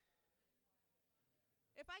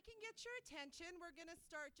If I can get your attention, we're going to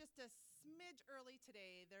start just a smidge early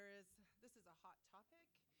today. This is a hot topic.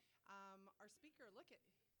 Our speaker, look at,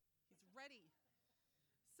 he's ready.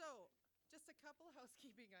 So, just a couple of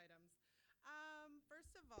housekeeping items.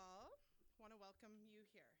 First of all, I want to welcome you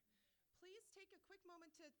here. Please take a quick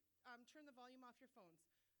moment to turn the volume off your phones.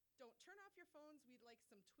 Don't turn off your phones. We'd like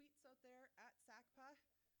some tweets out there at SACPA,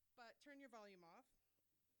 but turn your volume off.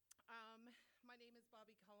 My name is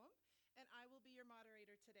Bobby Cullum, and I will be your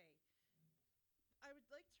moderator today. I would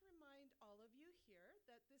like to remind all of you here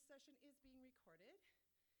that this session is being recorded,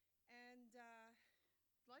 and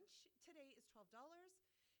lunch today is $12.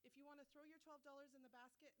 If you want to throw your $12 in the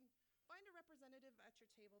basket and find a representative at your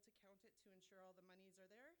table to count it to ensure all the monies are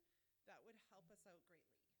there, that would help us out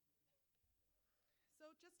greatly.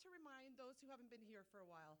 So just to remind those who haven't been here for a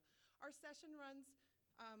while, our session runs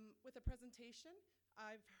with a presentation.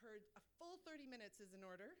 I've heard a full 30 minutes is in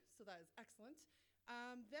order, so that is excellent.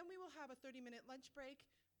 Then we will have a 30-minute lunch break,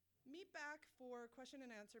 meet back for question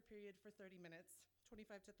and answer period for 30 minutes,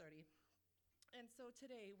 25 to 30. And so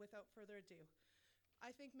today, without further ado,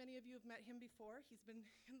 I think many of you have met him before. He's been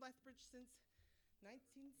in Lethbridge since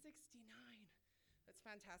 1969. That's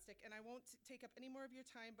fantastic. And I won't take up any more of your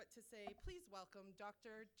time, but to say, please welcome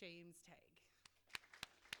Dr. James Tague.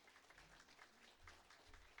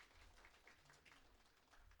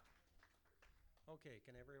 Okay,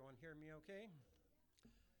 can everyone hear me okay?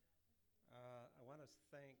 I want to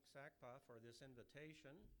thank SACPA for this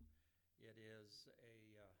invitation. It is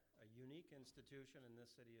a unique institution, and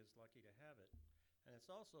this city is lucky to have it. And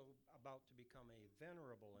it's also about to become a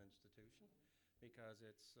venerable institution because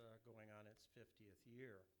it's going on its 50th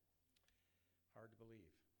year. Hard to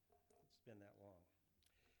believe. It's been that long.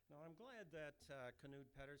 Now, I'm glad that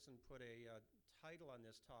Knud Pedersen put a title on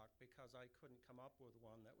this talk because I couldn't come up with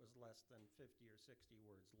one that was less than 50 or 60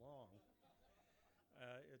 words long.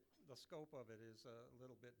 The scope of it is a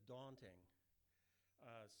little bit daunting.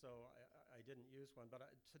 So I didn't use one, but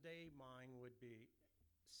today mine would be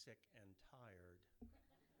sick and tired.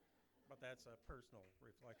 But that's a personal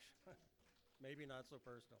reflection. Maybe not so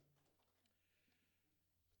personal.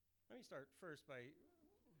 Let me start first by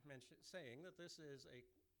saying that this is a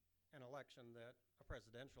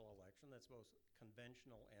presidential election that's both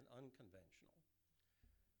conventional and unconventional.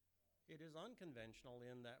 It is unconventional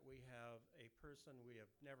in that we have a person we have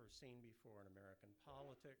never seen before in American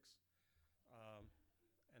politics,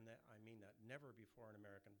 and that I mean that never before in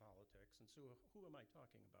American politics. And so who am I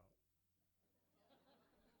talking about?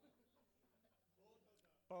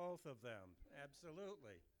 Both of them,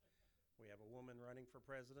 absolutely. We have a woman running for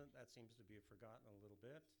president. That seems to be forgotten a little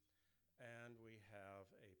bit. And we have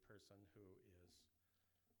a person who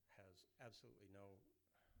has absolutely no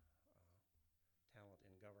talent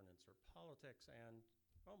in governance or politics, and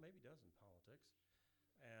well, maybe does in politics,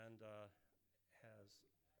 and has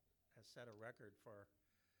set a record for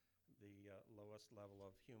the lowest level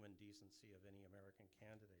of human decency of any American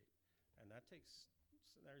candidate, and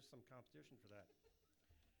there's some competition for that.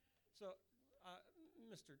 So,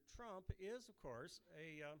 Mr. Trump is, of course,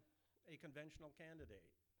 a conventional candidate.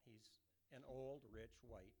 He's an old, rich,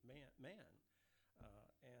 white man,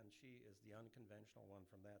 and she is the unconventional one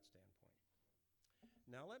from that standpoint.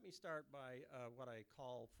 Now let me start by what I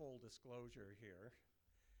call full disclosure here.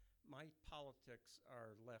 My politics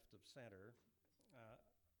are left of center,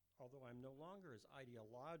 although I'm no longer as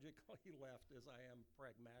ideologically left as I am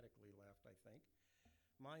pragmatically left, I think.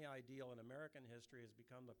 My ideal in American history has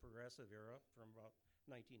become the progressive era from about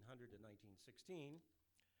 1900 to 1916,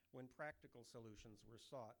 when practical solutions were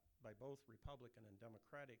sought by both Republican and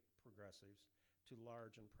Democratic progressives to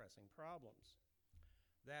large and pressing problems.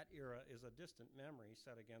 That era is a distant memory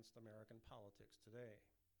set against American politics today.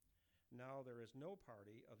 Now there is no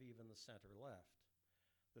party of even the center left.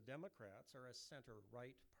 The Democrats are a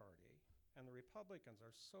center-right party, and the Republicans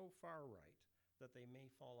are so far right that they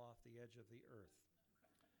may fall off the edge of the earth.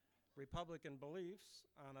 Republican beliefs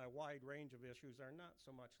on a wide range of issues are not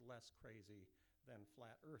so much less crazy than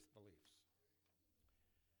flat earth beliefs.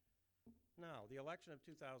 Now, the election of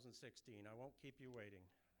 2016, I won't keep you waiting.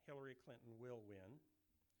 Hillary Clinton will win,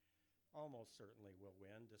 almost certainly will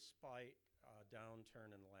win, despite a downturn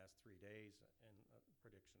in the last 3 days in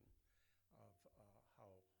prediction of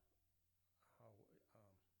how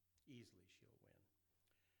easily she'll win.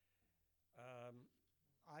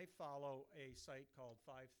 I follow a site called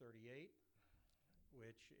 538,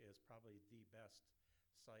 which is probably the best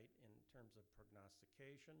site in terms of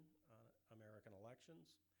prognostication on American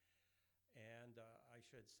elections. And I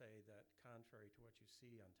should say that contrary to what you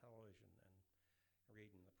see on television and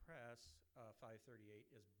read in the press, 538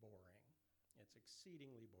 is boring. It's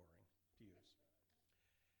exceedingly boring to use.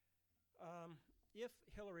 If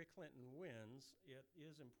Hillary Clinton wins, it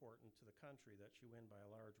is important to the country that she win by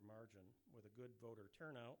a large margin with a good voter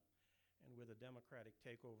turnout and with a Democratic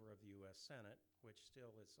takeover of the U.S. Senate, which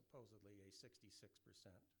still is supposedly a 66%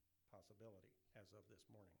 possibility as of this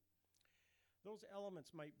morning. Those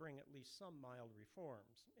elements might bring at least some mild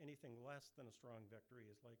reforms. Anything less than a strong victory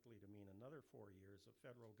is likely to mean another 4 years of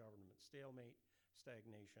federal government stalemate,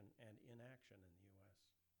 stagnation, and inaction in the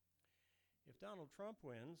U.S. If Donald Trump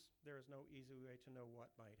wins, there is no easy way to know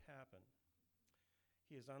what might happen.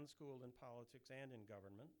 He is unschooled in politics and in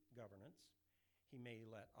governance. He may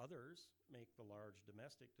let others make the large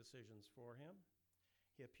domestic decisions for him.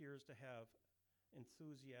 He appears to have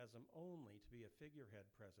enthusiasm only to be a figurehead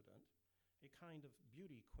president, a kind of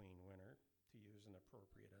beauty queen winner, to use an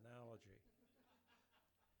appropriate analogy.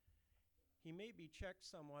 He may be checked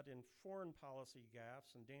somewhat in foreign policy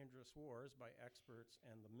gaffes and dangerous wars by experts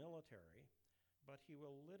and the military, but he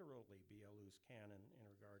will literally be a loose cannon in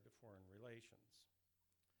regard to foreign relations.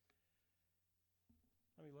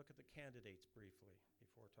 Let me look at the candidates briefly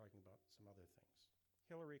before talking about some other things.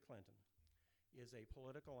 Hillary Clinton is a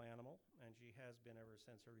political animal, and she has been ever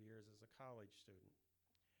since her years as a college student.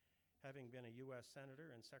 Having been a U.S. Senator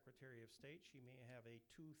and Secretary of State, she may have a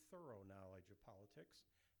too thorough knowledge of politics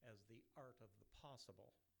as the art of the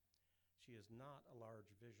possible. She is not a large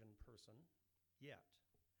vision person yet.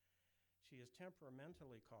 She is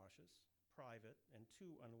temperamentally cautious, private, and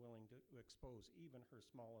too unwilling to expose even her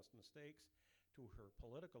smallest mistakes to her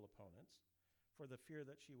political opponents for the fear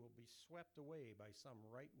that she will be swept away by some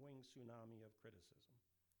right-wing tsunami of criticism.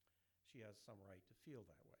 She has some right to feel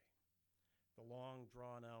that way. The long,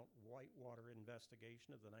 drawn-out Whitewater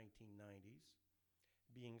investigation of the 1990s,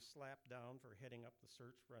 being slapped down for heading up the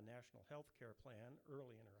search for a national health care plan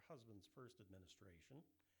early in her husband's first administration,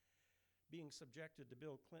 being subjected to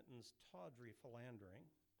Bill Clinton's tawdry philandering,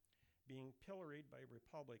 being pilloried by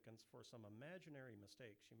Republicans for some imaginary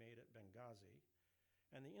mistake she made at Benghazi,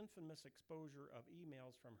 and the infamous exposure of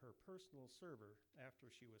emails from her personal server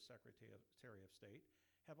after she was Secretary of State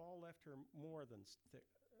have all left her more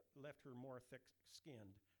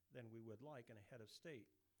thick-skinned than we would like in a head of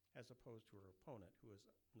state, as opposed to her opponent, who is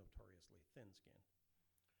notoriously thin-skinned.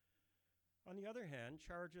 On the other hand,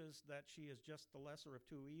 charges that she is just the lesser of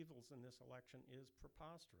two evils in this election is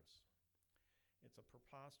preposterous. It's a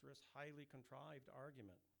preposterous, highly contrived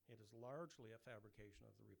argument. It is largely a fabrication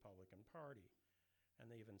of the Republican Party, and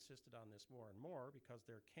they've insisted on this more and more because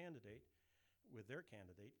with their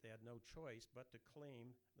candidate, they had no choice but to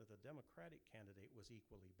claim that the Democratic candidate was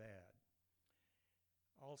equally bad.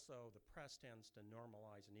 Also, the press tends to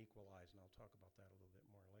normalize and equalize, and I'll talk about that a little bit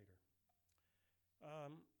more later.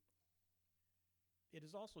 It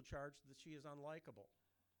is also charged that she is unlikable.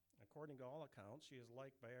 According to all accounts, she is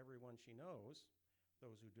liked by everyone she knows.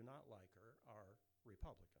 Those who do not like her are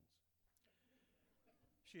Republicans.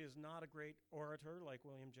 She is not a great orator like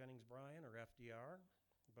William Jennings Bryan or FDR,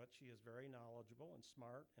 but she is very knowledgeable and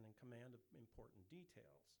smart and in command of important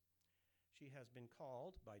details. She has been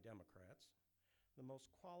called, by Democrats, the most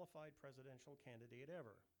qualified presidential candidate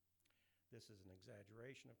ever. This is an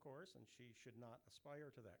exaggeration, of course, and she should not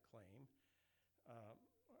aspire to that claim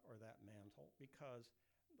or that mantle, because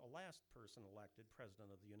the last person elected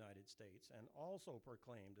President of the United States and also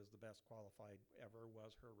proclaimed as the best qualified ever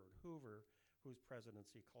was Herbert Hoover, whose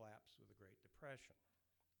presidency collapsed with the Great Depression.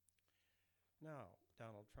 Now,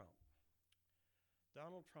 Donald Trump.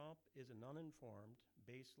 Donald Trump is an uninformed,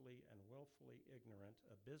 basely and willfully ignorant,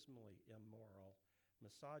 abysmally immoral,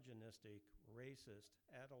 misogynistic, racist,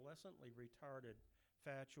 adolescently retarded,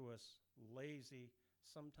 fatuous, lazy,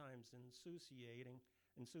 sometimes insouciant,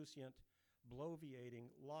 bloviating,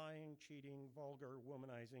 lying, cheating, vulgar,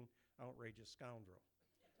 womanizing, outrageous scoundrel.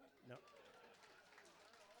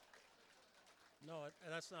 No,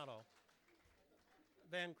 that's not all.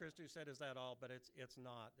 Van Christou said, "Is that all?" But it's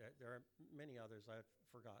not. There are many others I've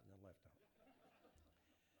forgotten and left out.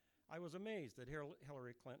 I was amazed that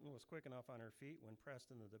Hillary Clinton was quick enough on her feet when pressed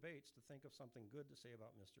in the debates to think of something good to say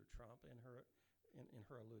about Mr. Trump in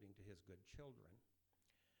her alluding to his good children.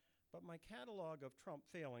 But my catalog of Trump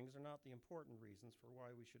failings are not the important reasons for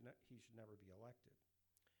why he should never be elected.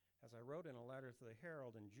 As I wrote in a letter to the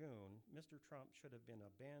Herald in June, Mr. Trump should have been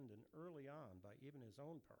abandoned early on by even his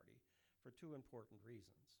own party for two important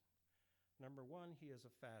reasons. Number one, he is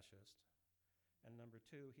a fascist, and number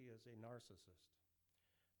two, he is a narcissist.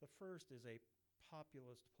 The first is a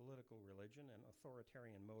populist political religion and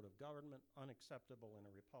authoritarian mode of government unacceptable in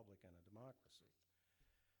a republic and a democracy.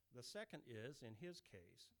 The second is, in his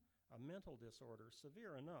case, a mental disorder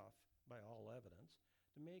severe enough, by all evidence,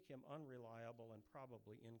 to make him unreliable and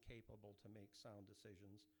probably incapable to make sound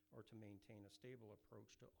decisions or to maintain a stable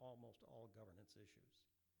approach to almost all governance issues.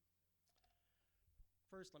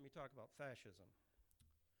 First, let me talk about fascism.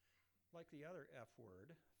 Like the other F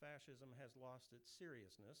word, fascism has lost its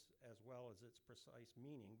seriousness as well as its precise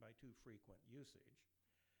meaning by too frequent usage.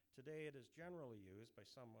 Today, it is generally used by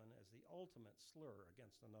someone as the ultimate slur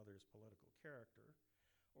against another's political character,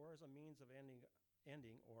 or as a means of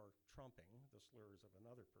ending or trumping the slurs of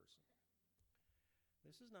another person.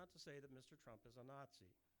 This is not to say that Mr. Trump is a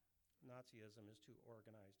Nazi. Nazism is too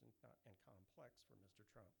organized and complex for Mr.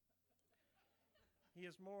 Trump. He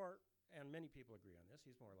is more, and many people agree on this,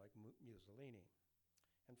 he's more like Mussolini.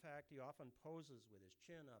 In fact, he often poses with his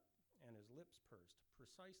chin up and his lips pursed,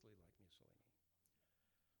 precisely like Mussolini.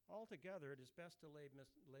 Altogether, it is best to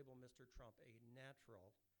label Mr. Trump a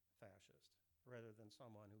natural fascist, rather than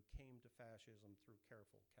someone who came to fascism through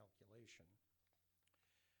careful calculation.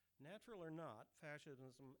 Natural or not,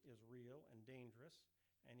 fascism is real and dangerous,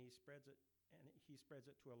 and he spreads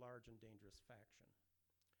it to a large and dangerous faction.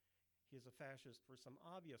 He is a fascist for some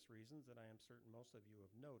obvious reasons that I am certain most of you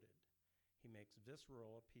have noted. He makes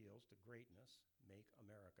visceral appeals to greatness, make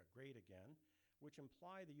America great again, which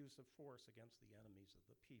imply the use of force against the enemies of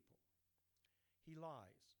the people. He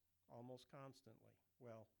lies, almost constantly.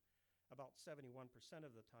 Well, about 71%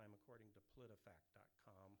 of the time, according to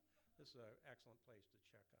PolitiFact.com. This is an excellent place to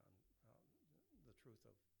check on the truth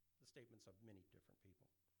of the statements of many different people.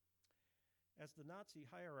 As the Nazi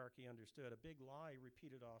hierarchy understood, a big lie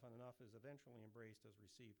repeated often enough is eventually embraced as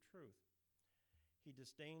received truth. He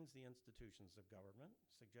disdains the institutions of government,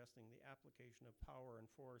 suggesting the application of power and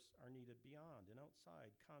force are needed beyond and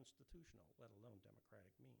outside constitutional, let alone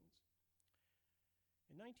democratic means.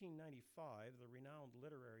 In 1995, the renowned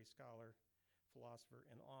literary scholar, philosopher,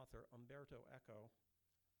 and author Umberto Eco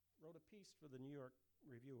wrote a piece for the New York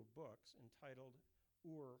Review of Books entitled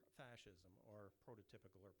Ur-Fascism, or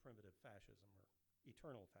Prototypical or Primitive Fascism, or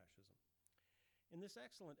Eternal Fascism. In this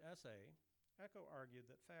excellent essay, Eco argued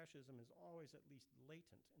that fascism is always at least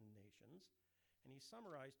latent in nations, and he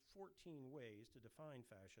summarized 14 ways to define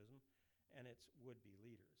fascism and its would-be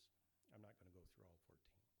leaders. I'm not going to go through all 14.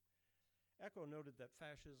 Eco noted that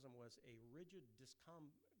fascism was a rigid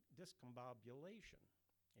discombobulation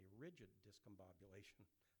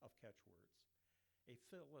of catchwords, a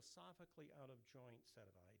philosophically out-of-joint set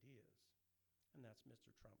of ideas. And that's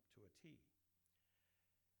Mr. Trump to a T.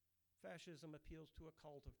 Fascism appeals to a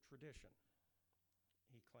cult of tradition,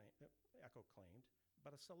 Eco claimed,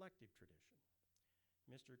 but a selective tradition.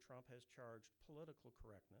 Mr. Trump has charged political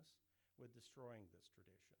correctness with destroying this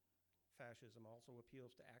tradition. Fascism also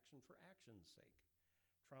appeals to action for action's sake.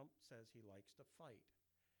 Trump says he likes to fight.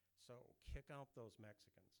 So kick out those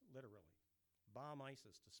Mexicans, literally. Bomb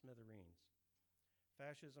ISIS to smithereens.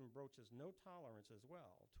 Fascism broaches no tolerance as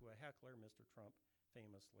well. To a heckler, Mr. Trump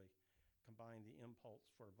famously combined the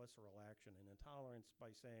impulse for visceral action and intolerance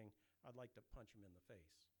by saying, "I'd like to punch him in the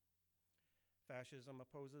face." Fascism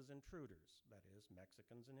opposes intruders, that is,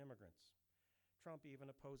 Mexicans and immigrants. Trump even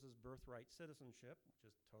opposes birthright citizenship, which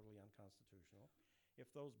is totally unconstitutional,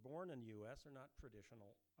 if those born in the U.S. are not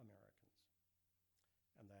traditional Americans.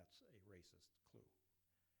 And that's a racist clue.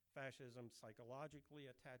 Fascism psychologically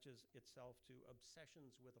attaches itself to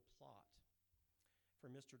obsessions with a plot. For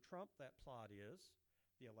Mr. Trump, that plot is,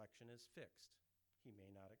 the election is fixed. He may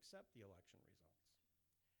not accept the election results.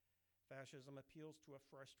 Fascism appeals to a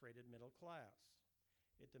frustrated middle class.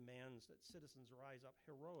 It demands that citizens rise up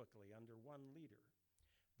heroically under one leader.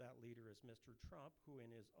 That leader is Mr. Trump, who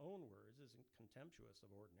in his own words is contemptuous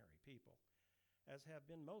of ordinary people, as have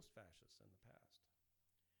been most fascists in the past.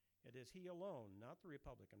 It is he alone, not the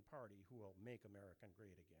Republican Party, who will make America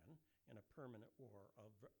great again in a permanent war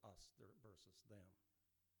of us versus them.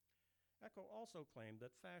 Eco also claimed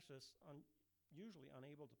that fascists, usually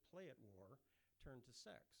unable to play at war, turn to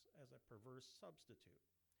sex as a perverse substitute,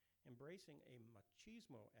 embracing a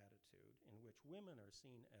machismo attitude in which women are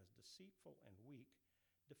seen as deceitful and weak,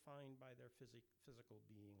 defined by their physical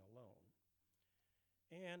being alone.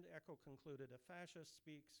 And Eco concluded, a fascist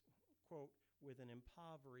speaks, quote, with an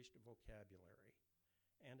impoverished vocabulary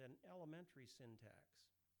and an elementary syntax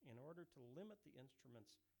in order to limit the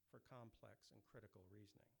instruments for complex and critical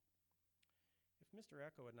reasoning. If Mr.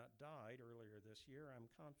 Eco had not died earlier this year,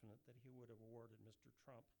 I'm confident that he would have awarded Mr.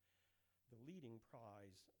 Trump the leading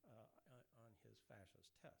prize on his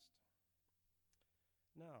fascist test.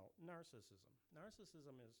 Now, narcissism.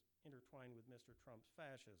 Narcissism is intertwined with Mr. Trump's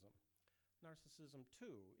fascism. Narcissism,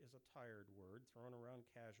 too, is a tired word thrown around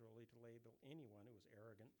casually to label anyone who is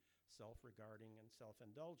arrogant, self-regarding, and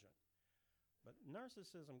self-indulgent. But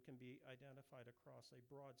narcissism can be identified across a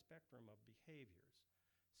broad spectrum of behaviors.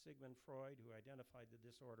 Sigmund Freud, who identified the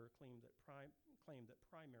disorder, claimed that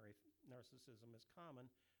primary narcissism is common,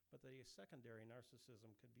 but that a secondary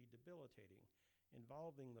narcissism could be debilitating,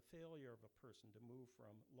 involving the failure of a person to move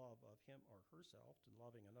from love of him or herself to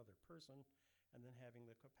loving another person, and then having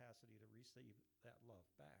the capacity to receive that love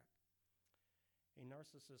back. A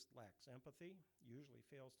narcissist lacks empathy, usually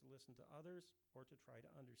fails to listen to others or to try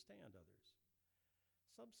to understand others.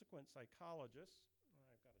 Subsequent psychologists,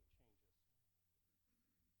 I've got to change this.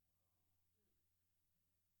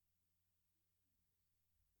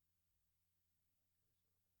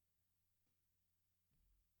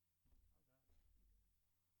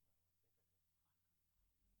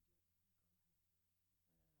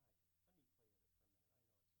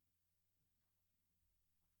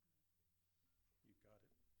 Let me play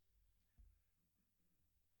with it for a minute. I know you got it.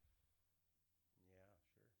 Yeah, sure.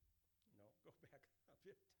 No, go back a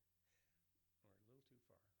bit. Or a little too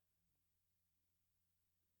far.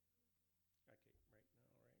 Okay, right now,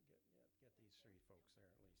 right. Get these three folks there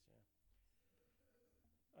at least, yeah.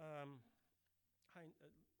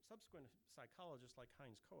 Subsequent psychologists like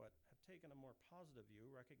Heinz Kohut have taken a more positive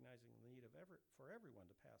view, recognizing the need for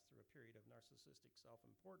everyone to pass through a period of narcissistic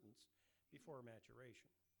self-importance before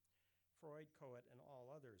maturation. Freud, Kohut, and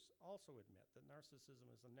all others also admit that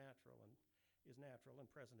narcissism is natural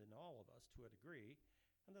and present in all of us to a degree,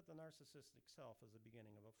 and that the narcissistic self is the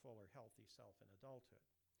beginning of a fuller, healthy self in adulthood.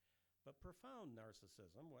 But profound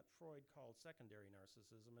narcissism, what Freud called secondary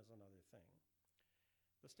narcissism, is another thing.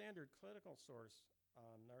 The standard clinical source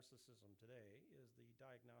on narcissism today is the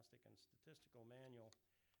Diagnostic and Statistical Manual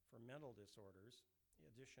for Mental Disorders,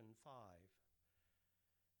 edition 5,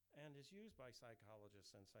 and is used by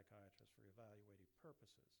psychologists and psychiatrists for evaluative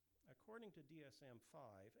purposes. According to DSM-5,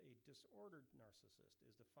 a disordered narcissist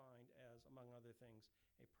is defined as, among other things,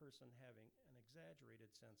 a person having an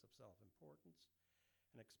exaggerated sense of self-importance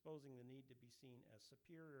and exposing the need to be seen as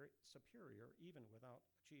superior even without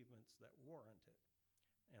achievements that warrant it.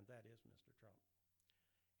 And that is Mr. Trump.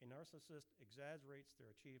 A narcissist exaggerates their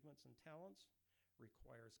achievements and talents,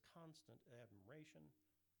 requires constant admiration,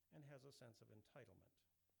 and has a sense of entitlement.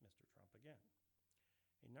 Mr. Trump again.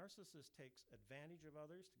 A narcissist takes advantage of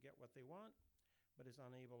others to get what they want, but is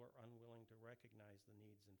unable or unwilling to recognize the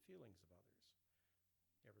needs and feelings of others.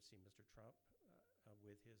 You ever see Mr. Trump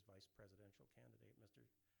with his vice presidential candidate, Mr.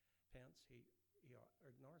 Pence? He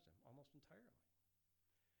ignores him almost entirely.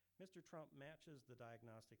 Mr. Trump matches the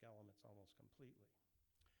diagnostic elements almost completely.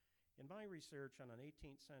 In my research on an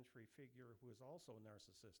 18th century figure who is also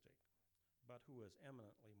narcissistic, but who is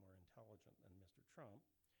eminently more intelligent than Mr. Trump,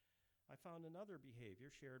 I found another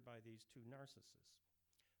behavior shared by these two narcissists.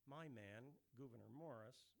 My man, Gouverneur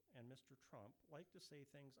Morris, and Mr. Trump like to say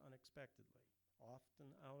things unexpectedly,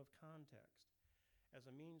 often out of context, as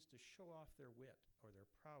a means to show off their wit or their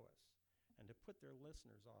prowess, and to put their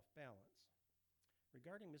listeners off balance.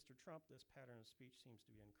 Regarding Mr. Trump, this pattern of speech seems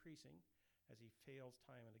to be increasing as he fails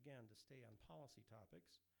time and again to stay on policy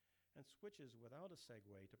topics and switches without a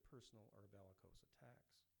segue to personal or bellicose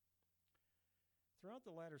attacks. Throughout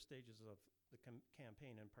the latter stages of the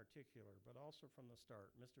campaign in particular, but also from the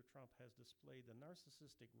start, Mr. Trump has displayed the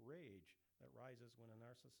narcissistic rage that rises when a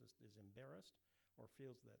narcissist is embarrassed or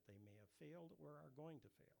feels that they may have failed or are going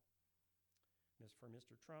to fail. For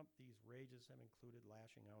Mr. Trump, these rages have included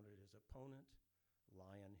lashing out at his opponent,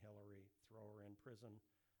 lion Hillary, throw her in prison,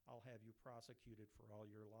 I'll have you prosecuted for all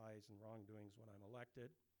your lies and wrongdoings when I'm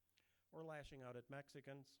elected, or lashing out at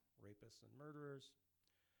Mexicans, rapists and murderers,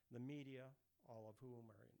 the media, all of whom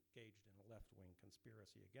are engaged in a left-wing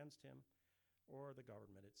conspiracy against him, or the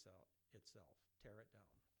government itself. Tear it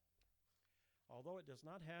down. Although it does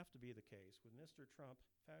not have to be the case, with Mr. Trump,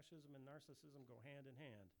 fascism and narcissism go hand in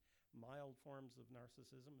hand. Mild forms of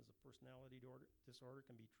narcissism as a personality disorder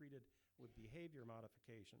can be treated with behavior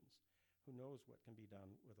modifications. Who knows what can be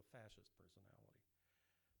done with a fascist personality?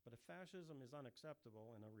 But if fascism is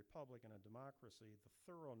unacceptable in a republic and a democracy, the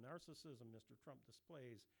thorough narcissism Mr. Trump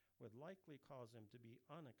displays would likely cause him to be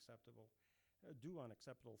do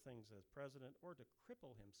unacceptable things as president, or to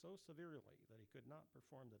cripple him so severely that he could not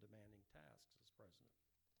perform the demanding tasks as president.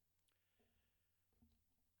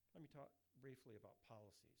 Let me talk briefly about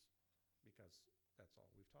policies, because that's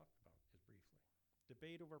all we've talked about, is briefly.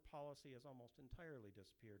 Debate over policy has almost entirely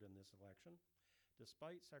disappeared in this election,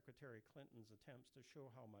 despite Secretary Clinton's attempts to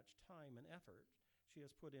show how much time and effort she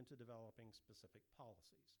has put into developing specific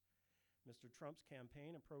policies. Mr. Trump's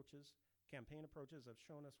campaign approaches have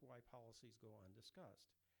shown us why policies go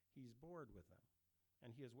undiscussed. He's bored with them,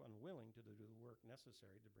 and he is unwilling to do the work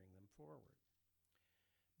necessary to bring them forward.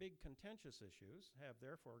 Big contentious issues have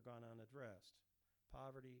therefore gone unaddressed.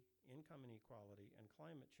 Poverty, income inequality, and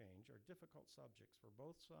climate change are difficult subjects for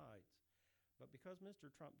both sides. But because Mr.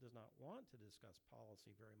 Trump does not want to discuss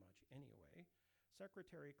policy very much anyway,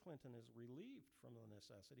 Secretary Clinton is relieved from the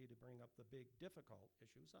necessity to bring up the big, difficult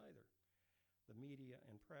issues either. The media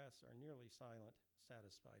and press are nearly silent,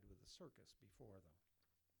 satisfied with the circus before them.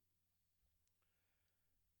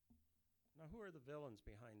 Now, who are the villains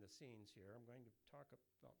behind the scenes here? I'm going to talk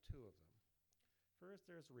about two of them. First,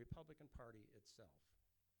 there's the Republican Party itself.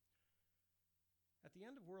 At the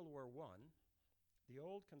end of World War I, the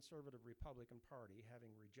old conservative Republican Party,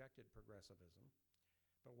 having rejected progressivism,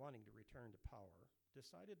 but wanting to return to power,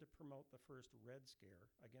 decided to promote the first Red Scare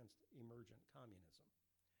against emergent communism,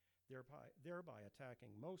 thereby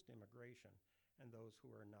attacking most immigration and those who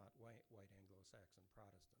are not white Anglo-Saxon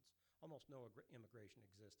Protestants. Almost no immigration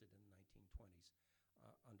existed in the 1920s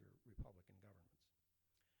under Republican governments.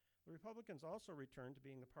 The Republicans also returned to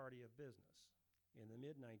being the party of business. In the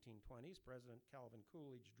mid-1920s, President Calvin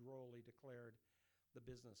Coolidge drolly declared, "The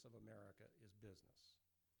business of America is business."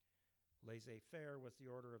 Laissez-faire was the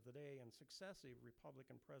order of the day, and successive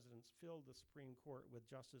Republican presidents filled the Supreme Court with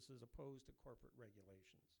justices opposed to corporate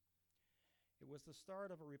regulations. It was the start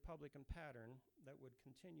of a Republican pattern that would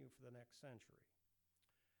continue for the next century.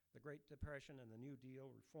 The Great Depression and the New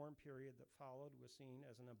Deal reform period that followed was seen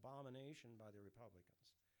as an abomination by the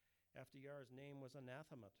Republicans. FDR's name was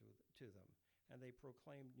anathema to them, and they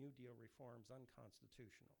proclaimed New Deal reforms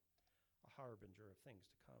unconstitutional, a harbinger of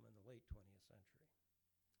things to come in the late 20th century.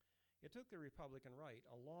 It took the Republican right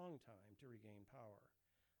a long time to regain power.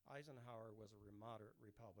 Eisenhower was a moderate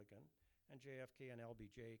Republican, and JFK and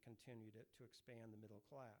LBJ continued to expand the middle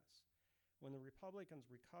class. When the Republicans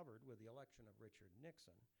recovered with the election of Richard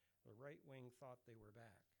Nixon, the right wing thought they were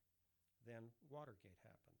back. Then Watergate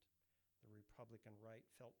happened. The Republican right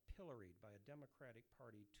felt pilloried by a Democratic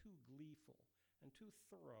Party too gleeful and too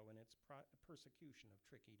thorough in its persecution of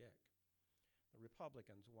Tricky Dick. The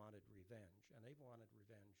Republicans wanted revenge, and they've wanted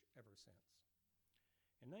revenge ever since.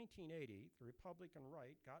 In 1980, the Republican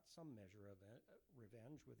right got some measure of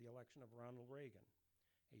revenge with the election of Ronald Reagan,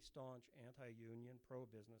 a staunch anti-union,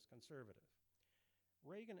 pro-business conservative.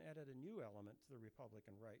 Reagan added a new element to the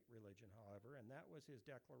Republican right religion, however, and that was his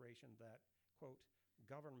declaration that, quote,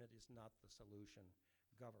 "Government is not the solution.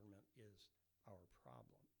 Government is our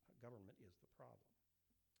problem. Government is the problem."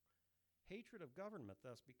 Hatred of government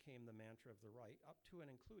thus became the mantra of the right up to and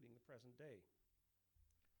including the present day.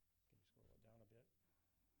 Can you scroll it down a bit?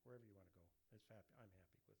 Wherever you want to go. I'm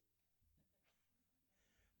happy with.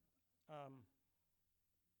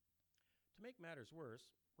 To make matters worse,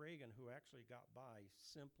 Reagan, who actually got by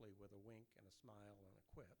simply with a wink and a smile and a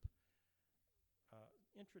quip,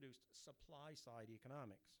 introduced supply-side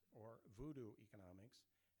economics, or voodoo economics,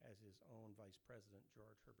 as his own Vice President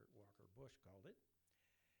George Herbert Walker Bush called it,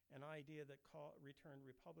 an idea that returned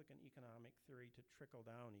Republican economic theory to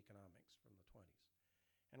trickle-down economics from the 20s,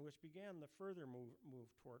 and which began the further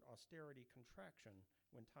move toward austerity contraction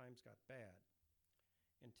when times got bad.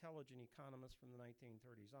 Intelligent economists from the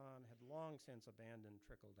 1930s on had long since abandoned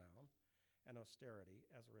trickle-down and austerity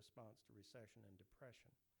as a response to recession and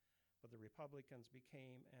depression, but the Republicans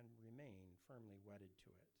became and remain firmly wedded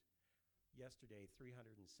to it. Yesterday,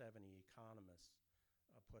 370 economists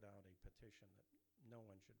put out a petition that no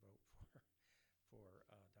one should vote for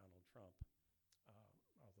Donald Trump,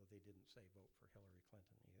 although they didn't say vote for Hillary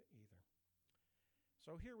Clinton either.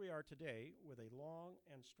 So here we are today with a long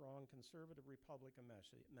and strong conservative Republican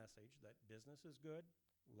message that business is good,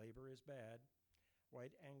 labor is bad,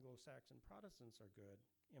 white Anglo-Saxon Protestants are good,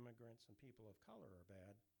 immigrants and people of color are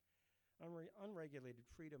bad, unregulated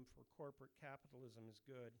freedom for corporate capitalism is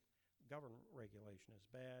good, government regulation is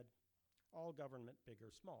bad, all government, big or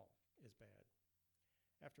small, is bad.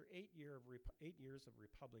 After 8 years of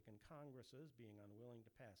Republican Congresses being unwilling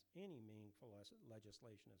to pass any meaningful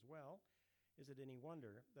legislation as well, is it any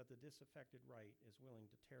wonder that the disaffected right is willing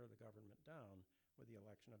to tear the government down with the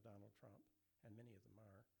election of Donald Trump, and many of them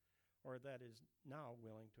are, or that is now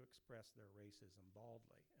willing to express their racism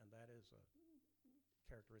baldly, and that is a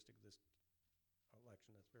characteristic of this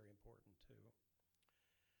election that's very important too.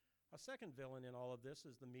 A second villain in all of this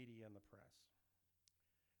is the media and the press.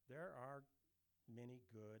 There are many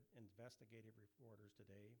good investigative reporters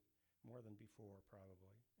today, more than before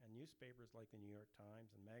probably, and newspapers like the New York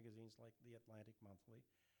Times and magazines like the Atlantic Monthly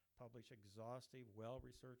publish exhaustive,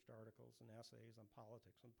 well-researched articles and essays on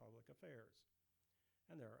politics and public affairs.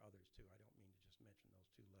 And there are others too. I don't mean to just mention those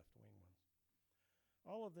two left-wing ones.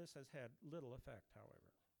 All of this has had little effect,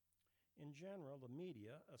 however. In general, the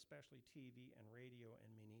media, especially TV and radio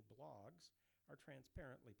and many blogs, are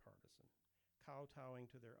transparently partisan, kowtowing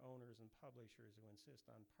to their owners and publishers who insist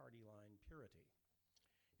on party line purity,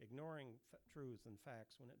 ignoring truths and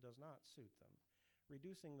facts when it does not suit them,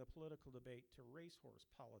 reducing the political debate to racehorse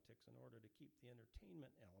politics in order to keep the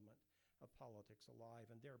entertainment element of politics alive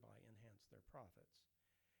and thereby enhance their profits.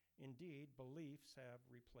 Indeed, beliefs have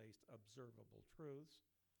replaced observable truths,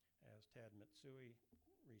 as Tad Mitsui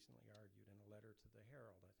recently argued in a letter to the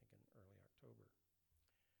Herald, I think in early October.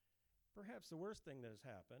 Perhaps the worst thing that has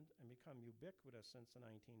happened and become ubiquitous since the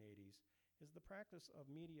 1980s is the practice of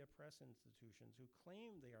media press institutions who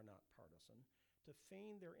claim they are not partisan to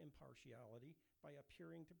feign their impartiality by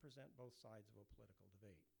appearing to present both sides of a political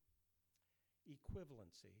debate.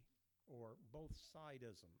 Equivalency, or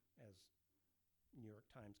both-sidism, as New York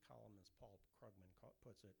Times columnist Paul Krugman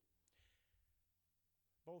puts it,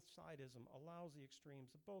 both-sidism allows the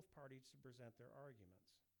extremes of both parties to present their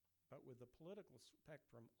arguments. But with the political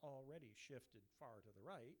spectrum already shifted far to the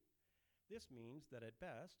right, this means that at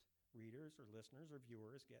best, readers or listeners or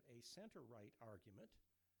viewers get a center-right argument,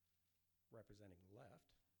 representing the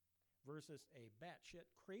left, versus a batshit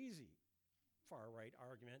crazy far-right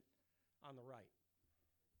argument on the right.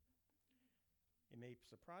 It may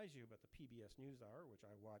surprise you, but the PBS NewsHour, which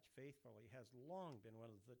I watch faithfully, has long been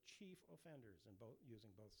one of the chief offenders in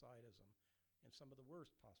using both-sidism in some of the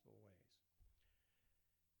worst possible ways.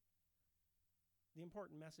 The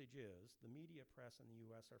important message is the media press in the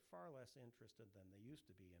U.S. are far less interested than they used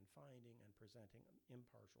to be in finding and presenting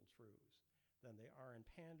impartial truths than they are in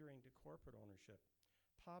pandering to corporate ownership,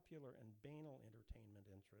 popular and banal entertainment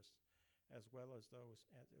interests, as well as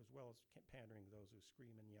pandering those who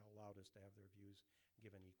scream and yell loudest to have their views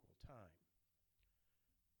given equal time.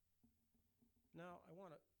 Now, I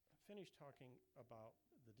want to finish talking about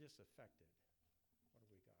the disaffected. What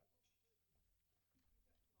have we got?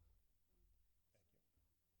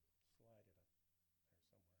 Slide it up there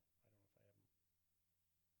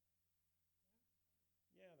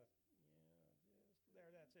somewhere. I don't know if I have them. Yeah, there,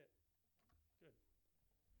 that's it. Good.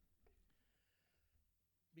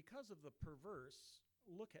 Because of the perverse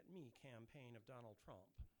 "look at me" campaign of Donald Trump,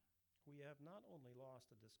 we have not only lost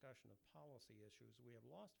a discussion of policy issues, we have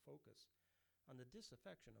lost focus on the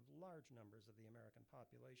disaffection of large numbers of the American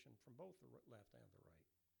population from both the left and the right.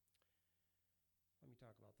 Let me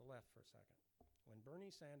talk about the left for a second. When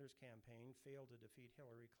Bernie Sanders' campaign failed to defeat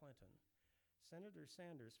Hillary Clinton, Senator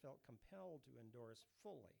Sanders felt compelled to endorse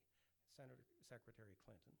fully Secretary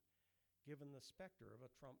Clinton, given the specter of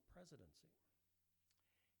a Trump presidency.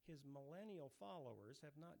 His millennial followers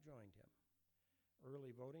have not joined him. Early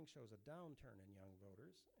voting shows a downturn in young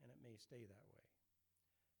voters, and it may stay that way.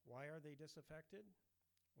 Why are they disaffected?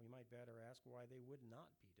 We might better ask why they would not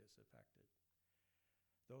be disaffected.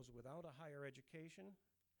 Those without a higher education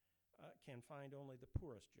can find only the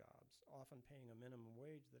poorest jobs, often paying a minimum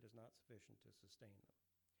wage that is not sufficient to sustain them.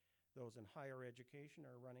 Those in higher education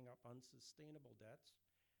are running up unsustainable debts,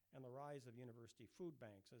 and the rise of university food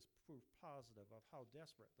banks is proof positive of how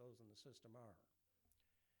desperate those in the system are.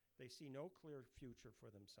 They see no clear future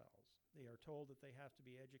for themselves. They are told that they have to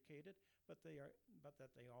be educated, but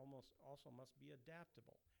that they also must be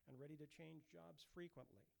adaptable and ready to change jobs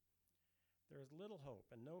frequently. There is little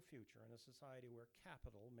hope and no future in a society where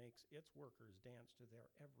capital makes its workers dance to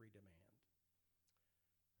their every demand.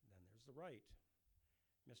 And then there's the right.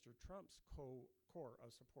 Mr. Trump's core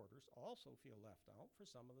of supporters also feel left out for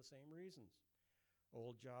some of the same reasons.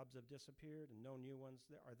 Old jobs have disappeared and no new ones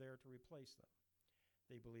are there to replace them.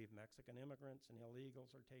 They believe Mexican immigrants and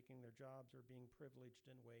illegals are taking their jobs or being privileged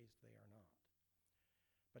in ways they are not.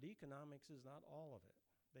 But economics is not all of it.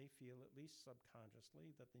 They feel, at least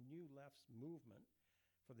subconsciously, that the new left's movement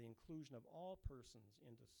for the inclusion of all persons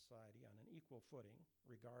into society on an equal footing,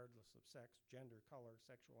 regardless of sex, gender, color,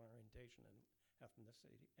 sexual orientation, and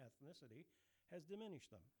ethnicity, has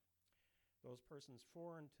diminished them. Those persons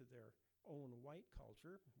foreign to their own white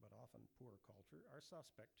culture, but often poor culture, are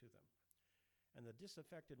suspect to them. And the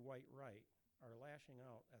disaffected white right are lashing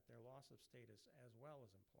out at their loss of status as well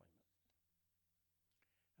as employment.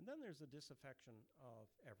 And then there's the disaffection of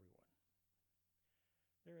everyone.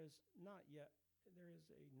 There is a not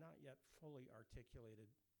yet fully articulated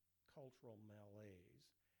cultural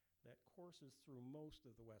malaise that courses through most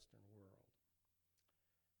of the Western world.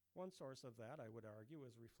 One source of that, I would argue,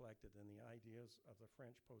 is reflected in the ideas of the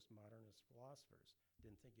French postmodernist philosophers.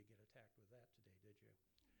 Didn't think you'd get attacked with that today, did you?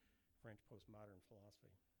 French postmodern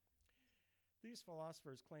philosophy. These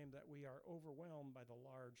philosophers claim that we are overwhelmed by the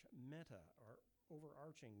large meta, or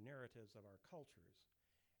overarching narratives of our cultures,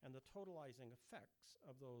 and the totalizing effects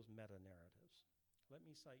of those meta-narratives. Let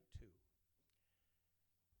me cite two.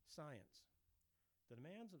 Science. The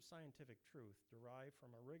demands of scientific truth derived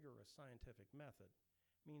from a rigorous scientific method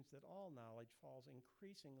means that all knowledge falls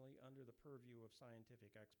increasingly under the purview of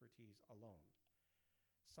scientific expertise alone.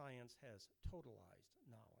 Science has totalized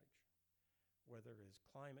knowledge. Whether it is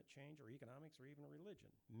climate change or economics or even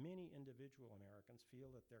religion, many individual Americans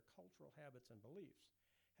feel that their cultural habits and beliefs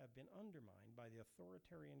have been undermined by the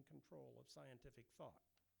authoritarian control of scientific thought.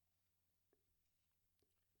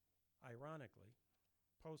 Ironically,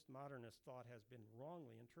 postmodernist thought has been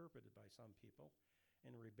wrongly interpreted by some people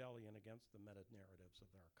in rebellion against the meta-narratives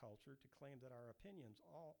of our culture to claim that our opinions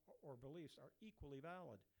or beliefs are equally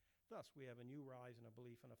valid. Thus, we have a new rise in a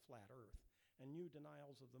belief in a flat earth and new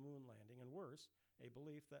denials of the moon landing, and worse, a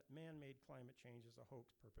belief that man-made climate change is a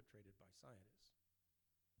hoax perpetrated by scientists.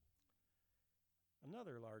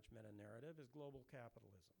 Another large meta-narrative is global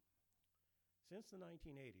capitalism. Since the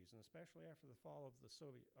 1980s, and especially after the fall of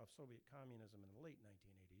Soviet communism in the late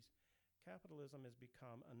 1980s, capitalism has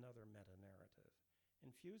become another meta-narrative,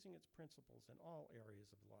 infusing its principles in all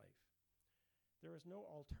areas of life. There is no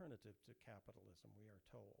alternative to capitalism, we are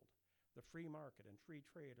told. The free market and free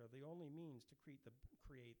trade are the only means to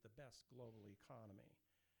create the best global economy.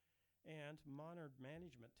 And modern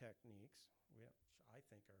management techniques, which I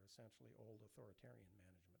think are essentially old authoritarian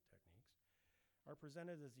management techniques, are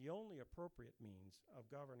presented as the only appropriate means of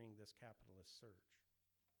governing this capitalist surge.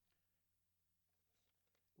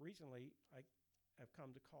 Recently, I have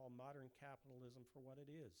come to call modern capitalism for what it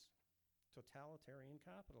is: totalitarian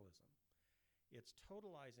capitalism. Its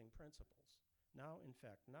totalizing principles now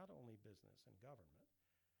infect not only business and government,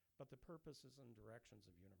 but the purposes and directions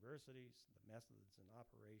of universities, the methods and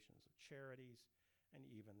operations of charities, and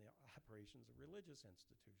even the operations of religious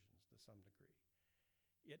institutions to some degree.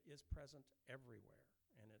 It is present everywhere,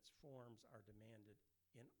 and its forms are demanded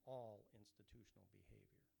in all institutional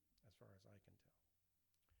behavior, as far as I can tell.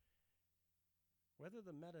 Whether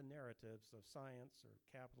the meta-narratives of science or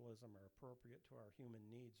capitalism are appropriate to our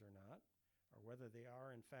human needs or not, or whether they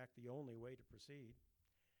are in fact the only way to proceed,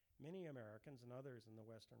 many Americans and others in the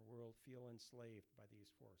Western world feel enslaved by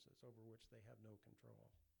these forces over which they have no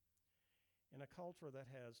control. In a culture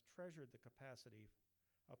that has treasured the capacity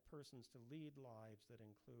of persons to lead lives that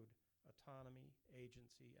include autonomy,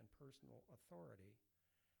 agency, and personal authority,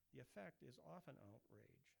 the effect is often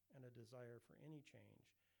outrage and a desire for any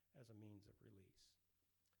change as a means of release.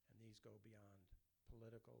 And these go beyond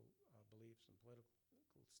political beliefs and political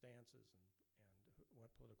stances and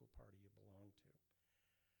what political party you belong to.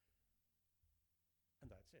 And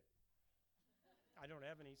that's it. I don't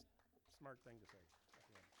have any smart thing to say.